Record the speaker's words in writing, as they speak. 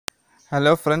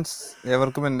Hello friends,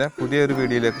 ഏവർക്കും എൻ്റെ പുതിയൊരു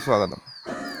വീഡിയോയിലേക്ക് സ്വാഗതം.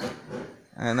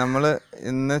 നമ്മൾ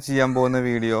ഇന്ന് ചെയ്യാൻ പോകുന്ന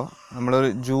വീഡിയോ നമ്മളൊരു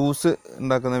ജ്യൂസ്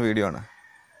ഉണ്ടാക്കുന്ന വീഡിയോ ആണ്.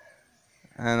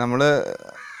 നമ്മൾ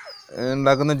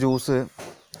ഉണ്ടാക്കുന്ന ജ്യൂസ്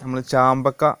നമ്മൾ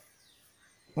ചാമ്പക്ക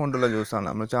കൊണ്ടുള്ള ജ്യൂസാണ്.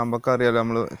 നമ്മൾ ചാമ്പക്ക അറിയാമല്ലോ,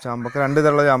 നമ്മൾ ചാമ്പക്ക രണ്ട്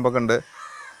തരമുള്ള ചാമ്പക്ക ഉണ്ട്.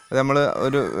 അത് നമ്മൾ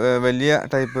ഒരു വലിയ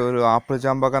ടൈപ്പ് ഒരു ആപ്പിൾ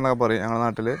ചാമ്പക്ക എന്നൊക്കെ പറയും ഞങ്ങളുടെ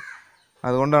നാട്ടിൽ.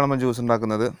 അതുകൊണ്ടാണ് നമ്മൾ ജ്യൂസ്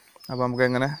ഉണ്ടാക്കുന്നത്. അപ്പോൾ നമുക്ക്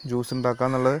എങ്ങനെ ജ്യൂസ് ഉണ്ടാക്കുക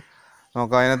എന്നുള്ളത്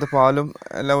നോക്കാം. അതിനകത്ത് പാലും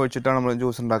എല്ലാം ഒഴിച്ചിട്ടാണ് നമ്മൾ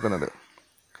ജ്യൂസ് ഉണ്ടാക്കുന്നത്.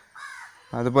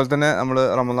 അതുപോലെ തന്നെ നമ്മൾ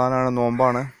റമദാനാണ്,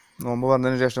 നോമ്പ്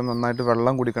വന്നതിന് ശേഷം നന്നായിട്ട്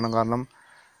വെള്ളം കുടിക്കണം. കാരണം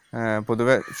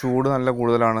പൊതുവെ ചൂട് നല്ല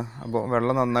കൂടുതലാണ്. അപ്പോൾ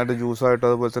വെള്ളം നന്നായിട്ട് ജ്യൂസായിട്ടും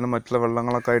അതുപോലെ തന്നെ മറ്റുള്ള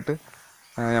വെള്ളങ്ങളൊക്കെ ആയിട്ട്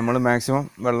നമ്മൾ മാക്സിമം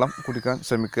വെള്ളം കുടിക്കാൻ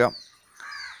ശ്രമിക്കുക.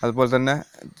 അതുപോലെ തന്നെ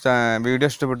വീഡിയോ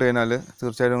ഇഷ്ടപ്പെട്ട് കഴിഞ്ഞാൽ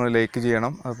തീർച്ചയായിട്ടും നിങ്ങൾ ലൈക്ക്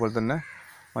ചെയ്യണം. അതുപോലെ തന്നെ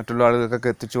മറ്റുള്ള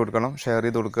ആളുകൾക്കൊക്കെ എത്തിച്ചു കൊടുക്കണം, ഷെയർ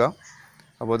ചെയ്ത് കൊടുക്കുക.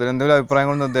 അപ്പോൾ ഇതിൽ എന്തെങ്കിലും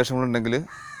അഭിപ്രായങ്ങളും നിർദ്ദേശങ്ങളുണ്ടെങ്കിൽ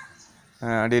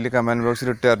അടിയിൽ കമൻറ്റ് ബോക്സിൽ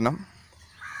ഇട്ട് തരണം.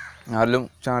 ആരെങ്കിലും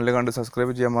ചാനൽ കണ്ട്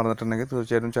സബ്സ്ക്രൈബ് ചെയ്യാൻ മറന്നിട്ടുണ്ടെങ്കിൽ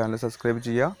തീർച്ചയായിട്ടും ചാനൽ സബ്സ്ക്രൈബ്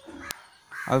ചെയ്യുക.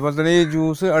 അതുപോലെ തന്നെ ഈ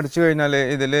ജ്യൂസ് അടിച്ചു കഴിഞ്ഞാൽ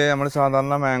ഇതിൽ നമ്മൾ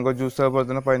സാധാരണ മാംഗോ ജ്യൂസ് അതുപോലെ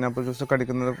തന്നെ പൈനാപ്പിൾ ജ്യൂസൊക്കെ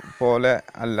അടിക്കുന്നത് പോലെ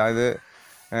അല്ല. ഇത്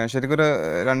ശരിക്കും ഒരു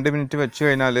 2 മിനിറ്റ് വെച്ച്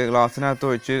കഴിഞ്ഞാൽ, ഗ്ലാസ്സിനകത്ത്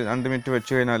ഒഴിച്ച് 2 മിനിറ്റ്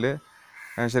വെച്ച് കഴിഞ്ഞാൽ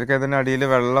ശരിക്കും അതിൻ്റെ അടിയിൽ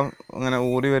വെള്ളം ഇങ്ങനെ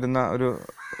ഊറി വരുന്ന ഒരു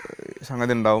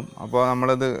സംഗതി ഉണ്ടാവും. അപ്പോൾ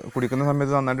നമ്മളത് കുടിക്കുന്ന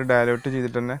സമയത്ത് നന്നായിട്ട് ഡയലൂട്ട്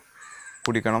ചെയ്തിട്ട് തന്നെ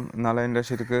കുടിക്കണം, എന്നാലേ അതിൻ്റെ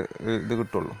ശരിക്ക് ഇത്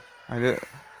കിട്ടുള്ളൂ. അതിൽ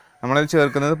നമ്മളതിൽ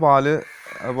ചേർക്കുന്നത് പാല്,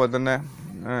 അതുപോലെ തന്നെ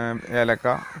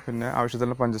ഏലക്ക, പിന്നെ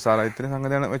ആവശ്യത്തിനുള്ള പഞ്ചസാര, ഇത്രയും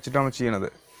സംഗതിയാണ് വെച്ചിട്ടാണ് ചെയ്യുന്നത്.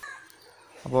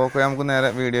 അപ്പോൾ ഓക്കെ, നമുക്ക്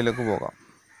നേരെ വീഡിയോയിലേക്ക് പോകാം.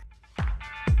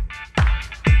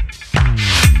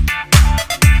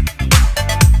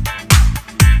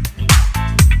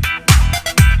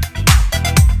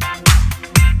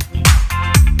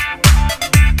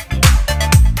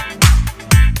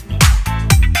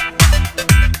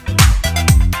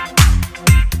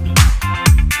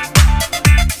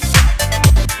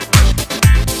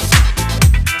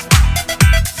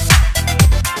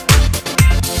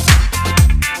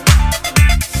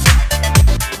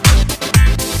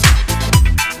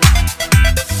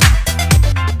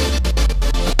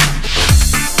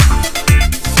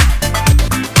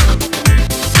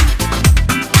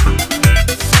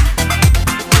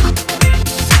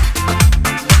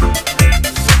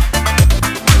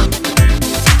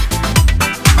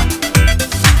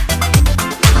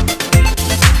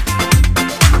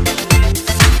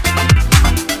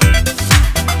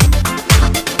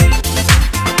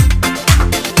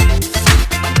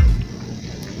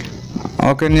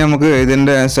 ഓക്കെ, ഇനി നമുക്ക്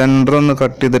ഇതിൻ്റെ സെൻറ്റർ ഒന്ന്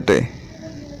കട്ട് ചെയ്തിട്ട്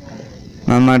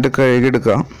നന്നായിട്ട്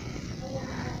കഴുകിയെടുക്കാം.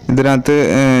 ഇതിനകത്ത്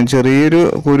ചെറിയൊരു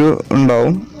കുരു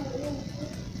ഉണ്ടാവും,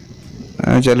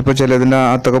 ചിലപ്പോൾ ചിലതിൻ്റെ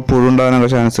അകത്തൊക്കെ പുഴു ഉണ്ടാകാനൊക്കെ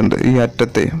ചാൻസ് ഉണ്ട്. ഈ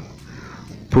അറ്റത്തെ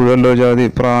പുഴുവല്ലോ ജാതി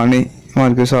പ്രാണി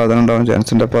മാർക്ക് സാധനം ഉണ്ടാകാൻ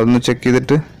ചാൻസ് ഉണ്ട്. അപ്പോൾ അതൊന്ന് ചെക്ക്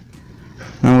ചെയ്തിട്ട്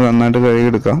നമുക്ക് നന്നായിട്ട്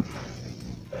കഴുകിയെടുക്കാം.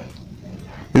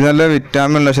 ഇത് നല്ല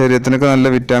വിറ്റാമിനുള്ള, ശരീരത്തിനൊക്കെ നല്ല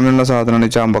വിറ്റാമിനുള്ള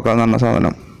സാധനമാണ് ഈ ചാമ്പക്ക എന്ന് പറഞ്ഞ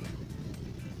സാധനം.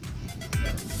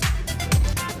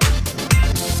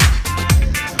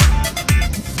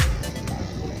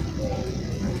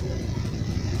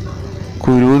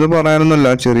 കുരു എന്ന് പറയാനൊന്നുമില്ല,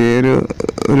 ചെറിയൊരു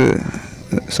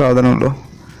സാധനമുള്ളൂ.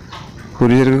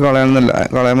 കുരു ശരിക്കും കളയാനൊന്നുമില്ല,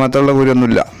 കളയാൻ മാത്രമുള്ള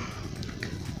കുരുവൊന്നുമില്ല.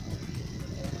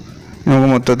 നമുക്ക്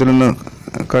മൊത്തത്തിലൊന്ന്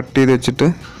കട്ട് ചെയ്ത് വെച്ചിട്ട്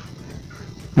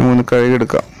നമുക്കൊന്ന്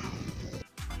കഴുകിയെടുക്കാം.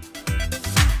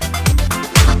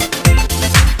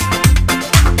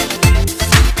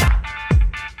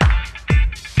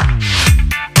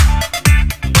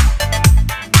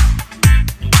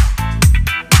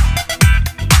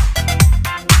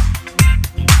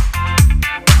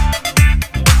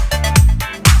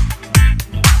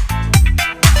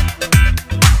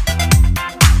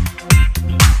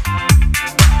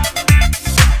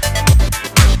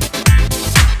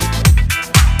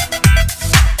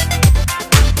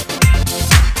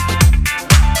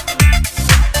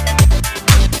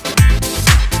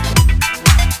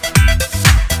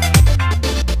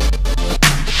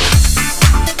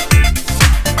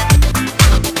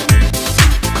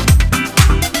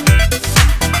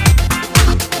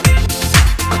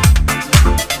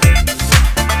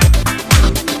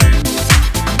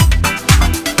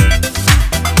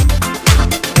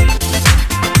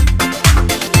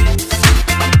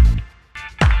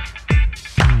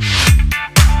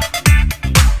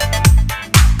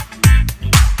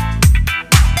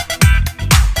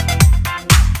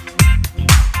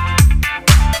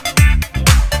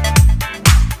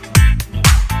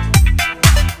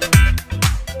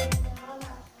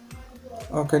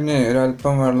 ഓക്കെ, ഇനി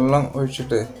ഒരല്പം വെള്ളം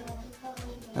ഒഴിച്ചിട്ട്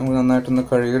നമുക്ക് നന്നായിട്ടൊന്ന്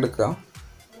കഴുകിയെടുക്കാം.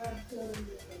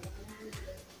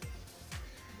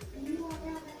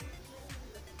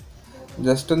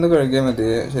 ജസ്റ്റ് ഒന്ന് കഴുകിയാൽ മതി.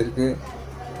 ശരിക്ക്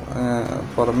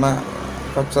പുറമെ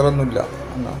കച്ചറൊന്നുമില്ല.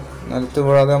 നിലത്ത്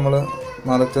വീഴാതെ നമ്മൾ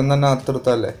മരത്തിൽ തന്നെ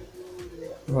അറുത്തെടുത്തല്ലേ,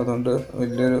 അപ്പോൾ അതുകൊണ്ട്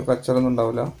വലിയൊരു കച്ചറൊന്നും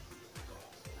ഉണ്ടാവില്ല.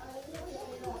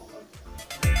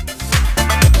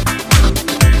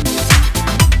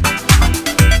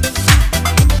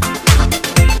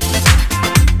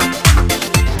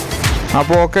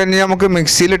 അപ്പോൾ ഓക്കെ, ഇനി നമുക്ക്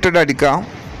മിക്സിയിലിട്ടിട്ട് അടിക്കാം.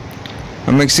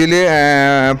 മിക്സിയിൽ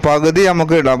പകുതി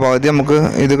നമുക്ക് ഇടാം, പകുതി നമുക്ക്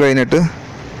ഇത് കഴിഞ്ഞിട്ട്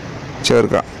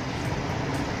ചേർക്കാം.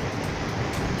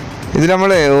 ഇതിൽ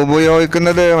നമ്മൾ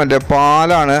ഉപയോഗിക്കുന്നത് മറ്റേ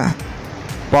പാലാണ്,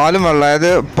 പാലും വെള്ളം.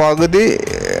 അതായത് പകുതി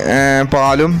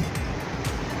പാലും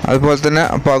അതുപോലെ തന്നെ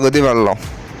പകുതി വെള്ളം.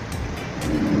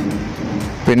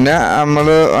 പിന്നെ നമ്മൾ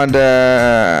മറ്റേ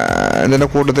ഇതിൻ്റെ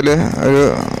കൂട്ടത്തിൽ ഒരു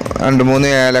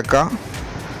 2-3 ഏലക്ക,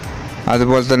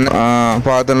 അതുപോലെ തന്നെ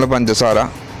പാകത്തിനുള്ള പഞ്ചസാര.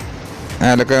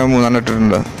 ഏലക്ക 3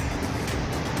 ഇട്ടിട്ടുണ്ട്.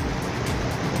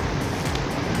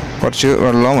 കുറച്ച്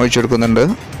വെള്ളം ഒഴിച്ചെടുക്കുന്നുണ്ട്.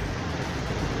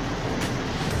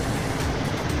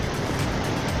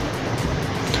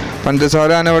 പഞ്ചസാര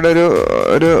ഞാനിവിടെ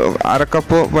ഒരു 1/2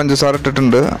 കപ്പ് പഞ്ചസാര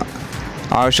ഇട്ടിട്ടുണ്ട്.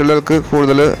 ആവശ്യമുള്ളവർക്ക്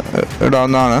കൂടുതൽ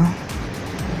ഇടാവുന്നതാണ്.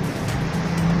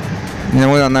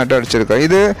 നമുക്ക് നന്നായിട്ട് അടിച്ചെടുക്കാം.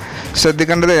 ഇത്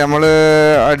ശ്രദ്ധിക്കേണ്ടത്, നമ്മൾ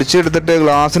അടിച്ചെടുത്തിട്ട്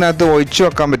ഗ്ലാസ്സിനകത്ത് ഒഴിച്ച്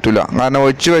വെക്കാൻ പറ്റില്ല. കാരണം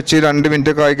ഒഴിച്ച് വെച്ച് 2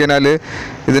 മിനിറ്റ് ഒക്കെ ആയിക്കഴിഞ്ഞാൽ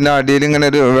ഇതിൻ്റെ അടിയിൽ ഇങ്ങനെ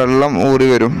ഒരു വെള്ളം ഊറി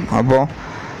വരും. അപ്പോൾ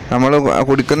നമ്മൾ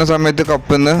കുടിക്കുന്ന സമയത്ത്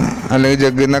കപ്പിൽ നിന്ന് അല്ലെങ്കിൽ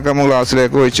ജഗ്ഗിൽ നിന്നൊക്കെ നമ്മൾ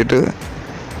ഗ്ലാസ്സിലേക്ക് ഒഴിച്ചിട്ട്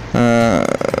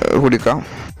കുടിക്കാം.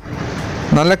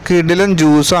 നല്ല കിടിലൻ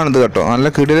ജ്യൂസാണിത് കേട്ടോ, നല്ല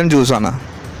കിടിലൻ ജ്യൂസാണ്.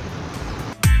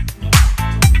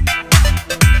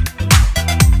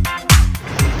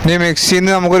 ഇനി മിക്സിയിൽ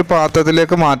നിന്ന് നമുക്കൊരു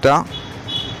പാത്രത്തിലേക്ക് മാറ്റാം.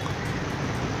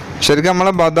 ശരിക്കും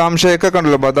നമ്മളെ ബദാം ഷേക്കൊക്കെ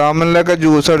ഉണ്ടല്ലോ, ബദാമിലൊക്കെ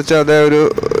ജ്യൂസ് അടിച്ച അതേ ഒരു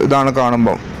ഇതാണ്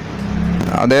കാണുമ്പോൾ,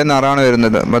 അതേ നിറമാണ്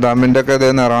വരുന്നത്. ബദാമിൻ്റെ ഒക്കെ അതേ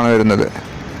നിറമാണ് വരുന്നത്.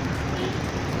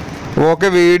 ഓക്കെ,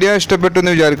 വീഡിയോ ഇഷ്ടപ്പെട്ടു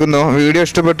എന്ന് വിചാരിക്കുന്നു. വീഡിയോ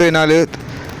ഇഷ്ടപ്പെട്ടു കഴിഞ്ഞാൽ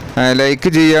ലൈക്ക്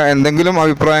ചെയ്യുക. എന്തെങ്കിലും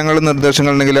അഭിപ്രായങ്ങളും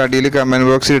നിർദ്ദേശങ്ങളും ഉണ്ടെങ്കിൽ അടിയിൽ കമൻറ്റ്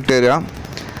ബോക്സിൽ ഇട്ട് തരിക.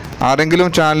 ആരെങ്കിലും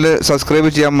ചാനൽ സബ്സ്ക്രൈബ്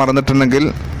ചെയ്യാൻ മറന്നിട്ടുണ്ടെങ്കിൽ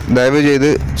ദയവ് ചെയ്ത്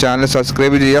ചാനൽ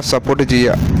സബ്സ്ക്രൈബ് ചെയ്യുക, സപ്പോർട്ട്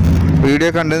ചെയ്യുക. വീഡിയോ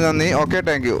കണ്ടതിന് നന്ദി. Okay,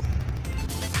 thank you.